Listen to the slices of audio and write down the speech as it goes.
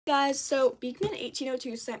Guys, so Beekman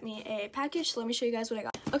 1802 sent me a package, so let me show you guys what I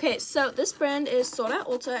got. Okay, so this brand is sold at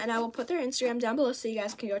Ulta, and I will put their Instagram down below so you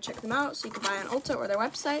guys can go check them out, so you can buy on Ulta or their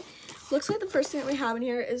website. Looks like the first thing that we have in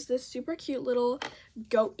here is this super cute little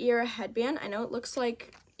goat ear headband. I know it looks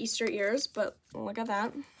like Easter ears, but look at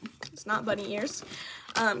that. It's not bunny ears,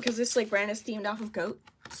 because this like brand is themed off of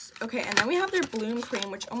goats. Okay, and then we have their Bloom Cream,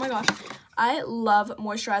 which, oh my gosh, I love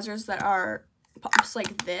moisturizers that are pumps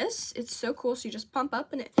like this. It's so cool. So you just pump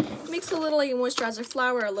up and it makes a little like moisturizer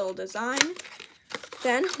flower, a little design.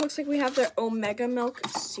 Then looks like we have their Omega Milk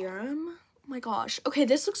Serum. Oh my gosh. Okay,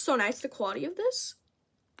 this looks so nice. The quality of this,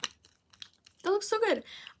 that looks so good.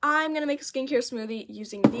 I'm gonna make a skincare smoothie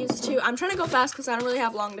using these two. I'm trying to go fast because I don't really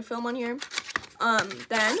have long to film on here.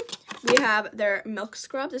 Then we have their milk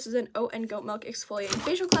scrub. This is an oat and goat milk exfoliating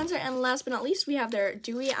facial cleanser. And last but not least, we have their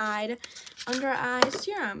dewy eyed under eye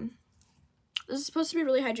serum. This is supposed to be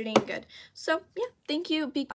really hydrating and good. So, yeah, thank you.